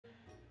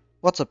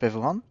What's up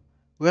everyone?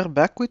 We're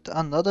back with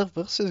another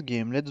versus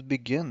game, let's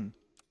begin.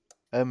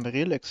 I'm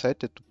really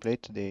excited to play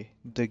today.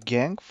 The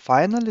gang,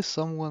 finally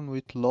someone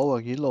with lower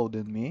elo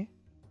than me.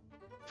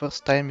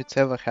 First time it's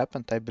ever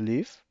happened, I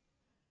believe.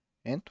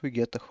 And we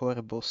get a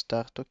horrible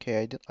start.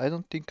 Okay, I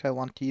don't think I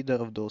want either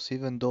of those,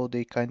 even though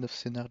they kind of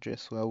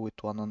synergize well with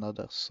one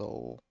another,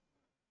 so...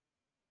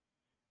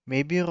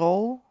 Maybe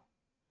roll?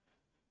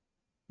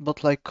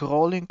 But like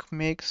rolling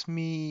makes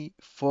me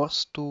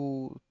forced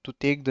to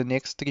take the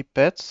next three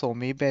pets, so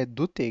maybe I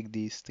do take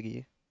these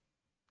three.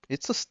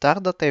 It's a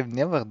start that I've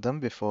never done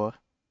before.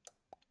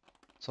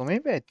 So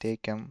maybe I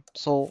take him.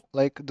 So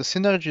like the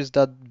synergy is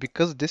that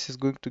because this is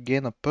going to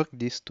gain a perk,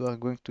 these two are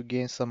going to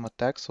gain some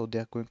attack, so they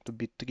are going to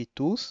be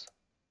 3/2s.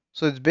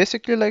 So it's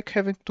basically like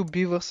having two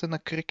beavers and a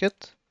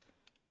cricket.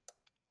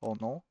 Oh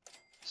no.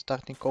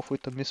 Starting off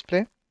with a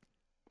misplay.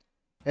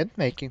 And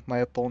making my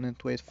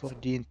opponent wait for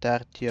the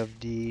entirety of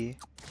the...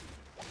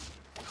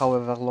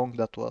 however long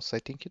that was. I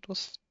think it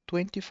was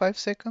 25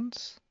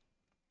 seconds.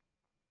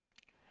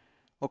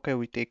 Okay,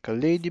 we take a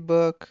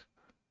ladybug.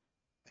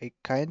 I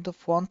kind of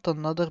want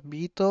another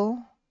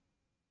beetle.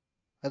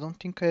 I don't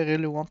think I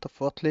really want a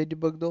fourth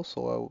ladybug though,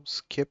 so I'll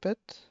skip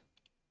it.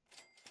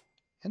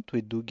 And we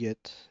do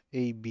get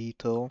a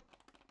beetle.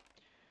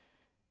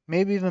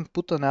 Maybe even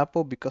put an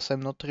apple because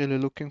I'm not really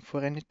looking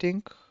for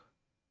anything.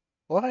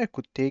 Or I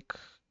could take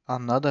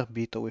another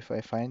beetle if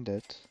I find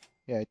it.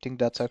 Yeah, I think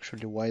that's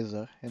actually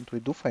wiser. And we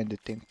do find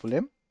it, thankfully.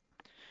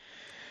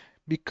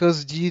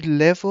 Because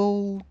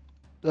the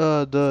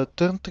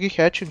turn 3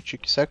 hatching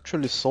chick is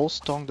actually so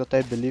strong that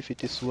I believe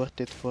it is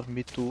worth it for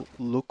me to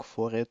look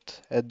for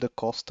it at the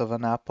cost of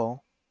an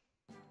apple.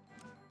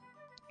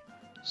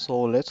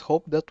 So let's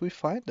hope that we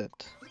find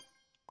it.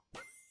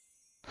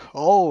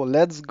 Oh,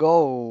 let's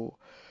go!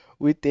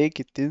 We take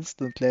it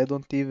instantly, I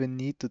don't even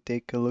need to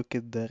take a look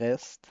at the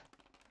rest.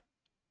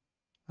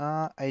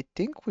 I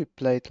think we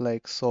play it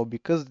like so,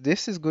 because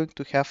this is going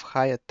to have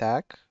high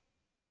attack.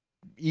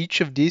 Each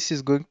of these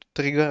is going to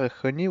trigger a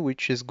honey,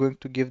 which is going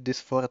to give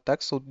this 4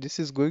 attack, so this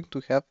is going to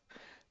have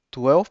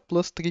 12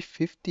 plus 3,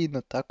 15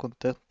 attack on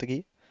turn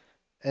 3.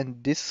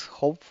 And this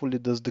hopefully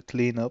does the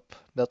cleanup,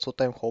 that's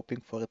what I'm hoping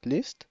for at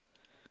least.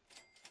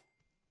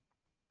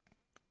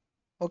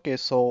 Okay,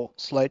 so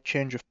slight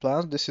change of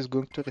plans. This is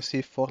going to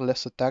receive 4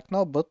 less attack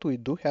now, but we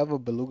do have a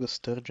Beluga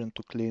Sturgeon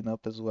to clean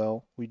up as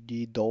well with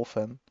the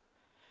Dolphin.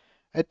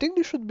 I think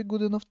this should be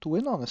good enough to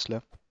win,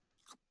 honestly.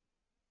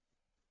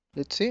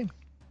 Let's see.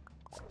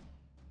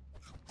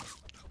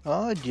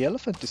 The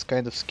elephant is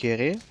kind of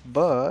scary,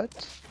 but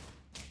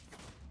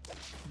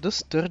the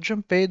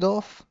Sturgeon paid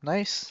off.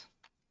 Nice.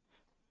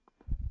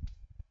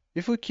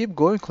 If we keep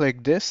going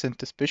like this,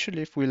 and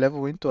especially if we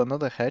level into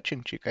another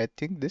hatching chick, I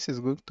think this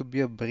is going to be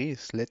a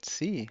breeze. Let's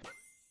see.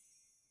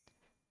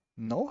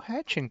 No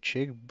hatching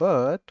chick,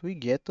 but we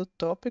get a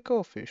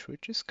tropical fish,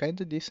 which is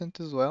kinda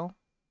decent as well.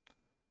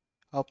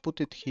 I'll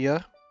put it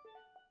here.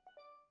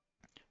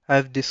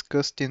 I've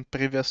discussed in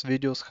previous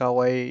videos how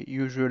I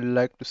usually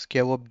like to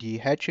scale up the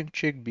hatching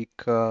chick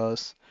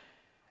because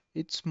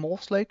it's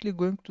most likely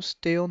going to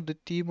stay on the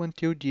team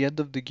until the end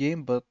of the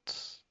game, but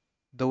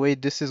the way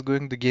this is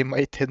going, the game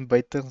might end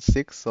by turn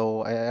 6,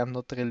 so I am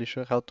not really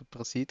sure how to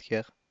proceed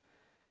here.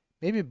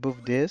 Maybe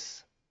buff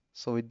this,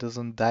 so it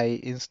doesn't die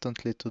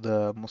instantly to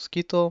the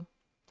mosquito.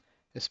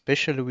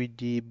 Especially with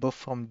the buff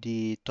from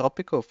the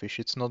tropical fish,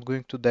 it's not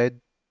going to die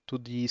to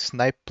the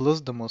snipe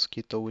plus the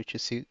mosquito, which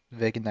is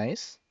very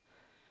nice.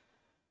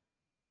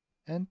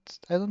 And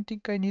I don't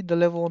think I need the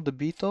level on the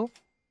beetle.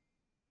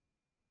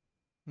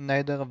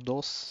 Neither of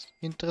those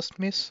interest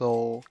me,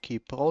 so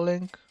keep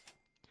rolling.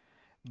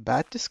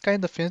 Bat is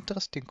kind of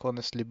interesting,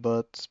 honestly,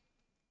 but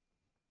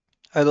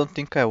I don't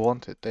think I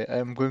want it.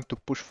 I'm going to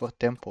push for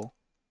tempo.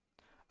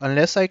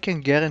 Unless I can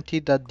guarantee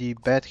that the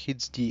bat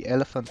hits the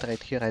elephant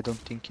right here, I don't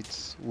think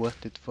it's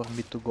worth it for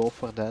me to go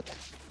for that.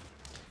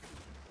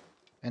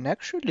 And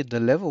actually the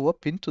level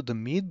up into the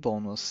meat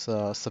bone was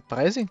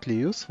surprisingly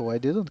useful, I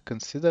didn't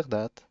consider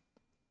that.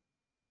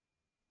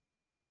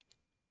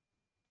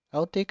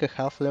 I'll take a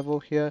half level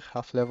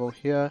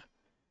here,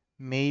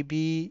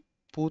 maybe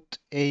put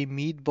a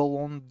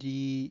meatball on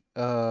the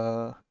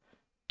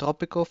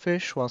tropical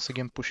fish, once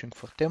again pushing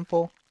for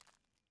tempo.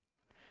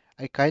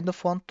 I kind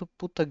of want to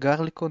put a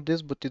garlic on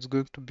this, but it's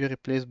going to be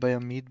replaced by a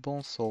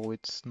meatball, so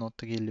it's not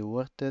really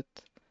worth it.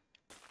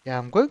 Yeah,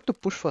 I'm going to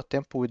push for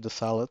tempo with the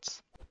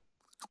salads.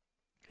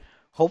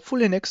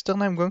 Hopefully next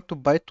turn I'm going to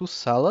buy 2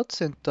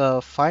 salads and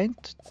find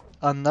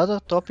another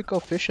tropical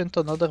fish and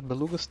another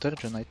beluga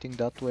sturgeon. I think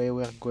that way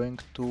we're going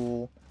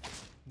to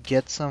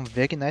get some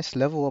very nice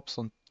level ups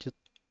on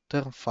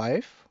turn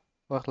 5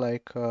 or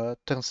like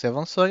turn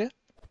 7, sorry.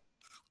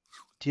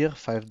 Tier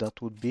 5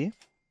 that would be.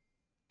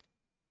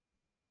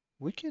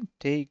 We can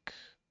take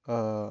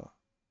a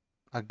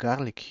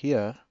garlic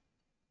here.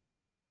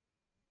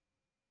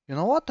 You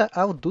know what?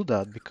 I'll do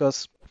that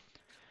because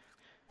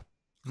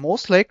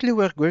most likely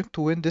we're going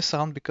to win this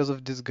round because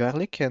of this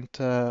garlic, and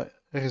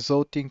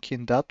resulting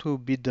in that will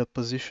be the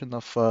position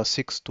of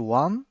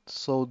 6-1,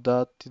 so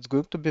that it's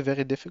going to be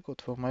very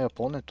difficult for my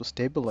opponent to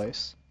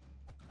stabilize.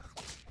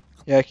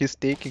 Yeah, he's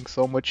taking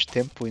so much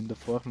tempo in the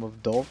form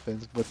of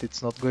dolphins, but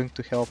it's not going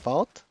to help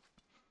out.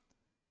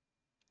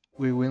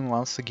 We win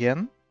once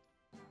again.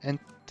 And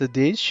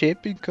today's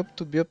shaping up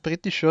to be a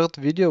pretty short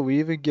video. We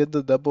even get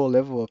the double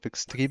level up,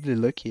 extremely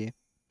lucky.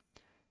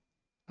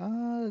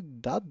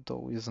 That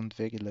though isn't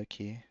very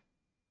lucky.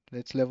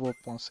 Let's level up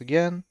once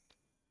again.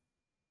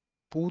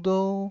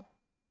 Poodle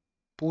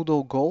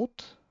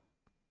Gold.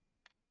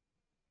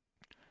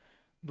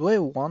 Do I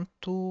want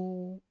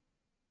to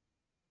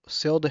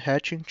sell the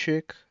hatching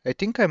chick? I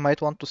think I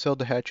might want to sell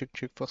the hatching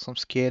chick for some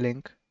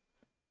scaling.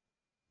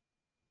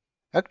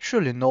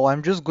 Actually, no,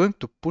 I'm just going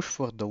to push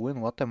for the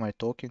win. What am I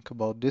talking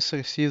about? This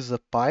receives a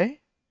pie,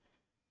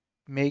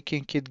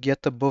 making it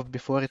get above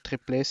before it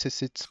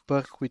replaces its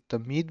perk with a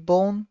meat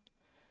bone.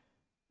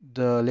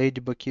 The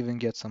ladybug even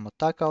gets some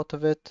attack out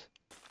of it.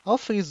 I'll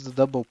freeze the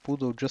double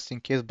poodle just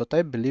in case, but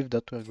I believe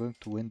that we're going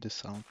to win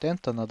this round. And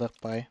another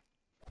pie.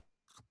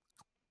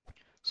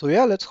 So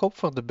yeah, let's hope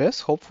for the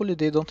best. Hopefully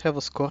they don't have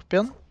a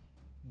scorpion.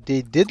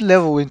 They did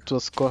level into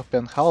a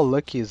scorpion. How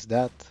lucky is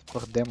that? For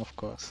them, of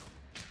course.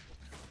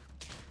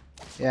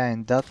 Yeah,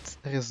 and that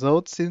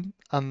results in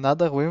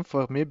another win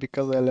for me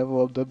because I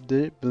leveled up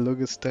the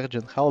beluga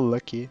sturgeon. How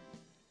lucky.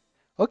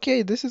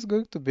 Okay, this is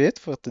going to be it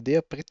for today.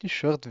 A pretty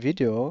short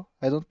video.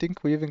 I don't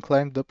think we even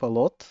climbed up a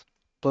lot.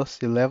 Plus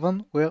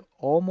 11. We're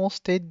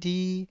almost at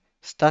the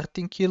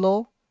starting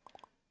kilo.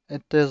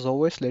 And as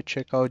always, let's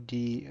check out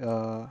the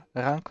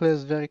rank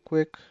list very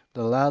quick.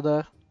 The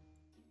ladder.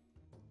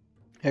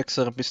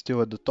 Exarb is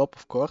still at the top,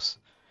 of course.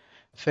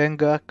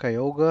 Fengar,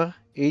 Kyogre,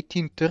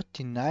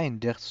 1839.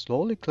 They're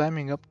slowly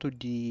climbing up to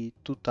the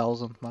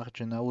 2000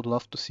 margin. I would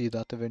love to see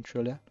that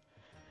eventually.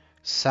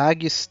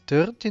 Sag is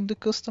third in the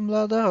custom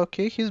ladder.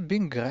 Okay, he's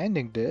been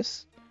grinding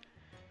this.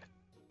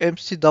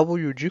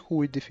 MCWG, who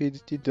we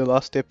defeated in the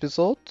last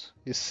episode,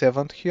 is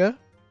 7th here.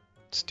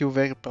 Still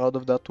very proud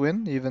of that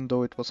win, even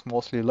though it was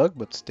mostly luck,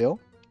 but still.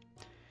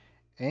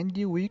 And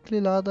the weekly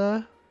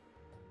ladder,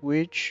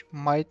 which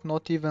might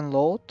not even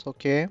load,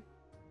 okay.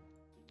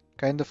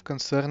 Kind of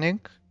concerning.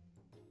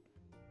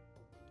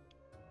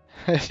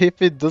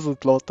 If it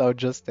doesn't load, I'll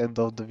just end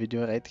off the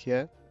video right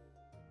here.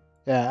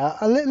 Yeah,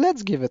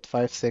 let's give it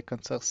 5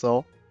 seconds or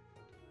so.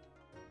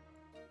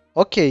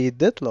 Okay, it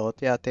did load,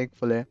 yeah,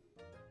 thankfully.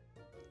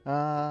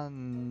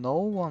 No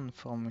one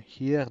from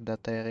here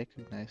that I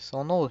recognize.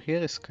 Oh no, here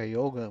is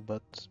Kyogre,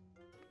 but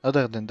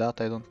other than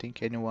that, I don't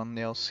think anyone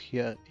else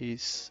here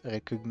is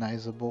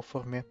recognizable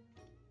for me.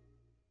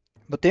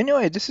 But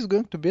anyway, this is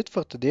going to be it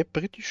for today.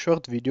 Pretty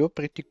short video,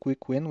 pretty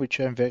quick win, which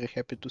I'm very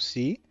happy to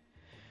see.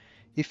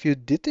 If you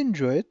did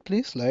enjoy it,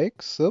 please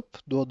like, sub,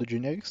 do all the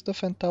generic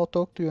stuff, and I'll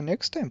talk to you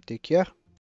next time. Take care.